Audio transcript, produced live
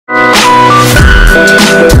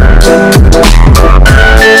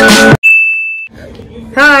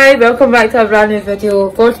Hi, welcome back to a brand new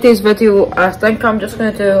video. For today's video, I think I'm just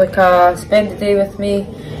going to do like a spend the day with me.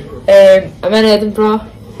 I'm in Edinburgh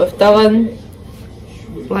with Dylan,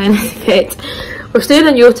 lying on the bed. We're staying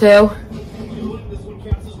in a hotel.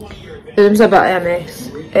 The room's a bit of a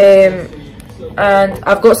mess. And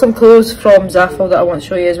I've got some clothes from Zaful that I want to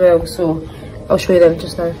show you as well, so I'll show you them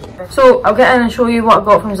just now. So I'll get in and show you what I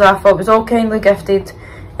got from Zaful. It was all kindly gifted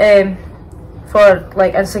for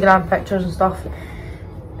like Instagram pictures and stuff.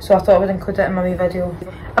 So I thought I would include it in my wee video.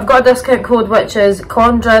 I've got a discount code which is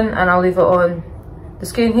CONDRIN, and I'll leave it on the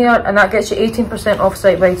screen here, and that gets you 18% off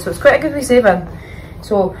site-wide, so it's quite a good wee saving.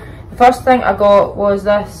 So the first thing I got was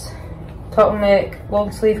this turtleneck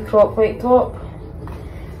long sleeve crop white top,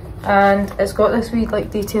 and it's got this wee like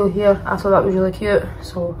detail here. I thought that was really cute,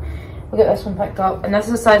 so we'll get this one picked up, and this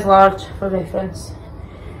is a size large for reference.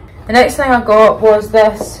 The next thing I got was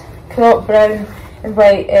this crop brown and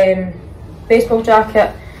white baseball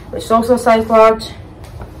jacket, which is also a size large.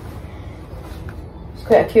 It's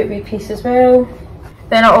quite a cute wee piece as well.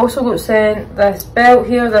 Then I also got sent this belt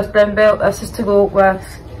here, this brown belt. This is to go with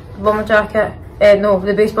the bomber jacket, no,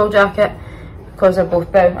 the baseball jacket, because they're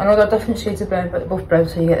both brown. I know they're different shades of brown, but they're both brown,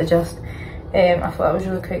 so you get the gist. I thought that was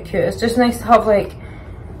really quite cute. It's just nice to have like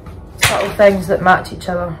little things that match each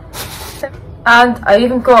other. And I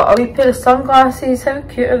even got a wee pair of sunglasses. How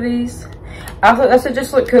cute are these? I thought this would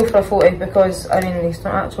just look cool for a photo, because I mean these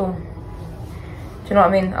don't actual, do you know what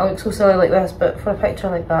I mean? I look so silly like this, but for a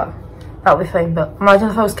picture like that, that'll be fine. But imagine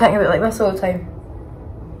if I was kicking about like this all the time.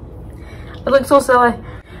 It looks so silly.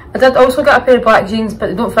 I did also get a pair of black jeans, but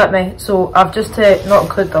they don't fit me, so I've just to not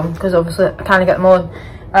include them, because obviously I can't get them on,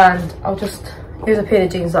 and I'll just use a pair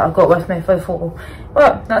of jeans that I've got with me for the photo.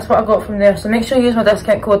 But that's what I got from there, so make sure you use my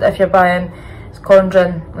discount code if you're buying. It's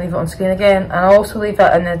CONDRIN, leave it on screen again, and I'll also leave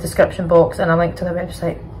it in the description box and a link to the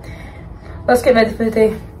website. Let's get ready for the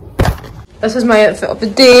day. This is my outfit of the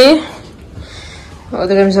day. Oh,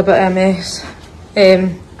 the room's a bit of a mess.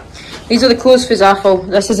 These are the clothes for Zaful.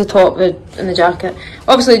 This is the top and the jacket.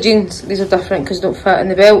 Obviously the jeans, these are different because they don't fit, and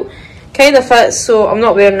the belt kind of fits, so I'm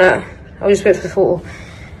not wearing it. I'll just wait for the photo.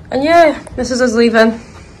 And yeah, this is us leaving.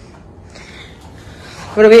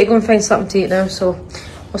 We're away to go and find something to eat now, so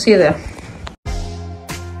I'll see you there.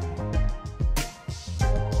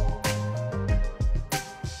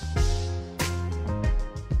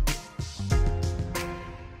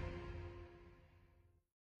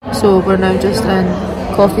 So we're now just in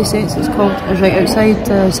Coffee Sense, it's called. It's right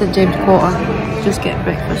outside St James Quarter, just getting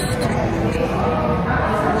breakfast.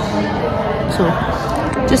 So,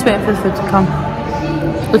 just waiting for the food to come.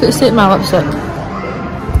 Look at the state of my lipstick.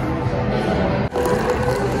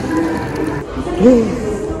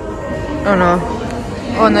 Oh no.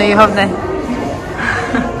 Oh no, you haven't.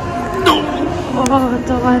 Oh,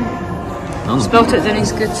 Dylan. Spilt it down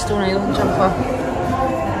his good Stone Island jumper.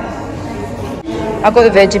 I got the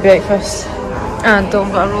veggie breakfast, and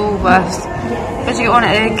Dylan got a roll with, what did you get on it,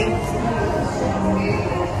 egg?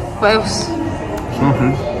 What else?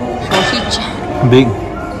 Sausage. Big.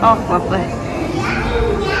 Oh, lovely.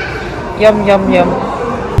 Yum, yum, yum.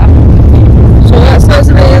 So that's us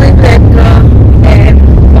in Edinburgh.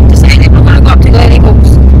 I've decided we're going to go up to Glen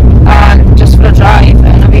Eagles and just for a drive,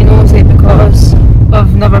 and I've been nosy because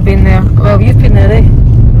I've never been there. Well, you've been there, eh?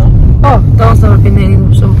 Oh, Dylan's never been there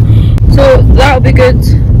either, so that'll be good.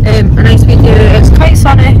 A nice video. It's quite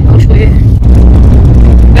sunny, I'll show you.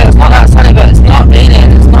 Yeah, it's not that sunny, but it's not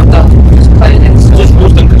raining, it's not dull, it's cloudy. So. Just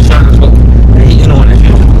roasting concerns, but you know what it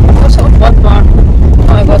is. What's up with blood bar?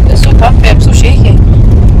 Oh my god, it's so puffy, I'm so shaky.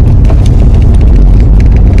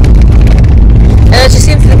 And as you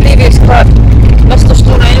seen from the previous clip, Mr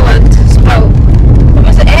Stone Island spilled, what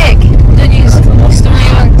was it, egg? Didn't use Stone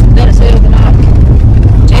Island, then it's out of the map.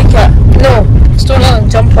 Jacket? No, Stone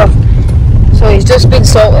Island jumper. So he's just been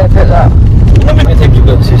salty about that. How many times you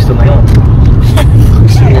got to say Stone Island?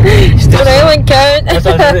 Stone Island count! That's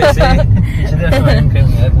what I was going to say. It's a different Island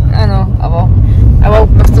count. I know, I will,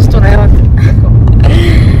 Mr Stone Island.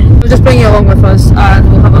 We'll just bring you along with us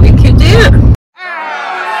and we'll have a wee cute day.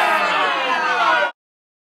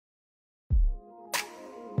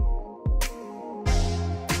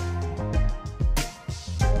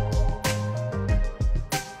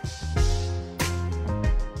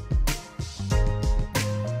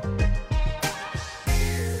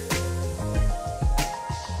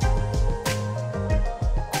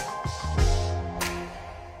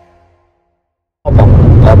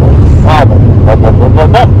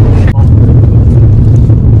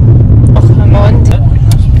 Hang on.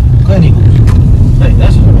 Glen Eagles. Right,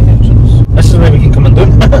 this is where we get. This is where we can come and do.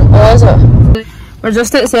 Oh, is it? We're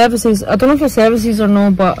just at services. I don't know if it's services or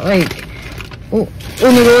no, but like, oh,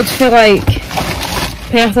 on the road for like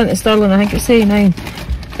Perth into Stirling, I think it's 89.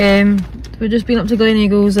 We've just been up to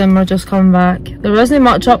Gleneagles and we're just coming back. There wasn't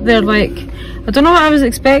much up there, like, I don't know what I was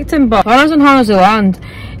expecting, but Hannah's on Hannah's Land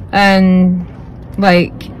and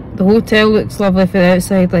like the hotel looks lovely from the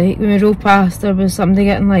outside. Like when we drove past there was somebody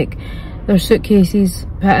getting like their suitcases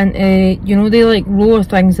put into, you know, they like roller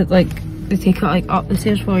things that like they take it like up the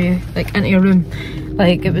stairs for you, like into your room.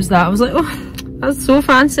 Like it was that. I was like, oh, that's so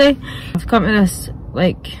fancy. I've come to this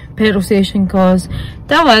like petrol station because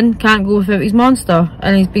Dylan can't go without his Monster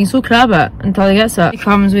and he's been so crab it until he gets it. He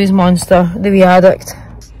comes with his Monster, the wee addict.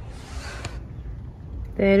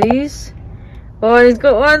 There he is. Oh, he's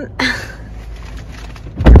got one.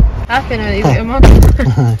 Happy now that he's got a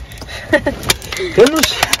Monster.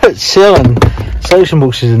 Goodness, selling selection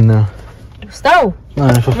boxes in there. Still?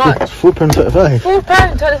 Aye, for £4.25.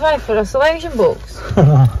 £4.25 for a selection box?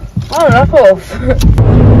 Oh, rip off.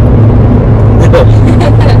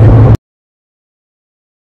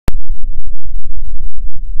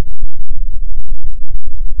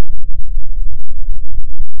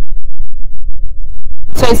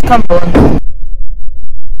 So it's Cumberland.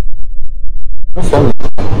 No fun.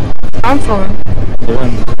 I'm from. Look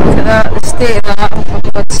at that, the state of that,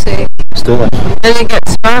 for God's sake. Still it. Then it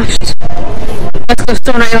gets smashed. Let's go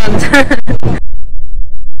Stone Island.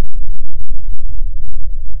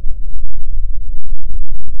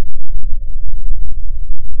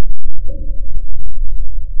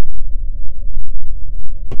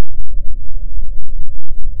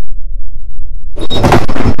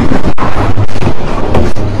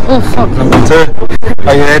 Oh fuck. Number 2.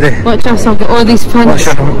 Are you ready? Watch us, I'll get all these pins. What's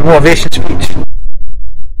your motivation speech?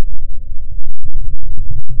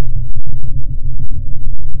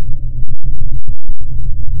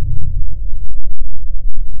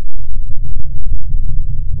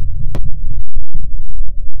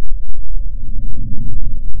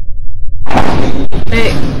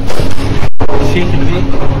 Hey. Shaking me.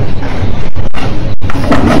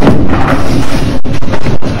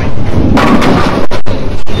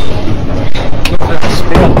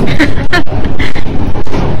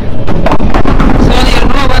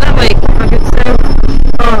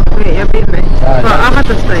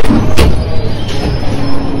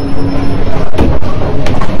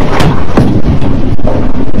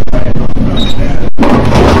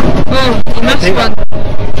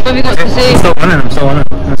 I'm still on it.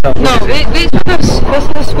 No, wait for this. This is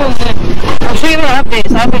the school now. I'll show you my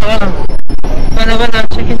updates. I'll be winner. Winner,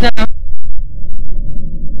 chicken dinner.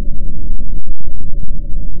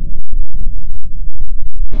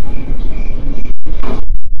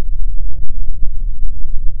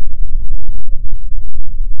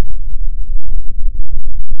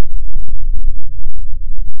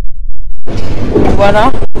 Winner.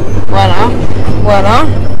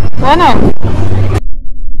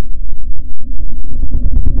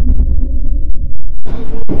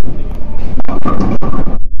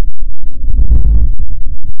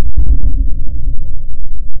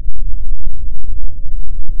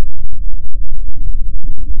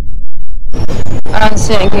 And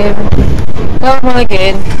sit again. Normal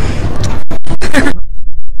again.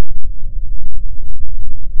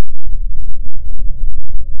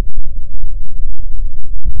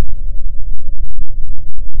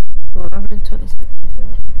 Well, I'm in 26.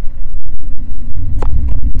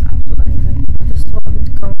 Absolutely amazing. I just thought I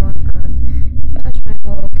would come on and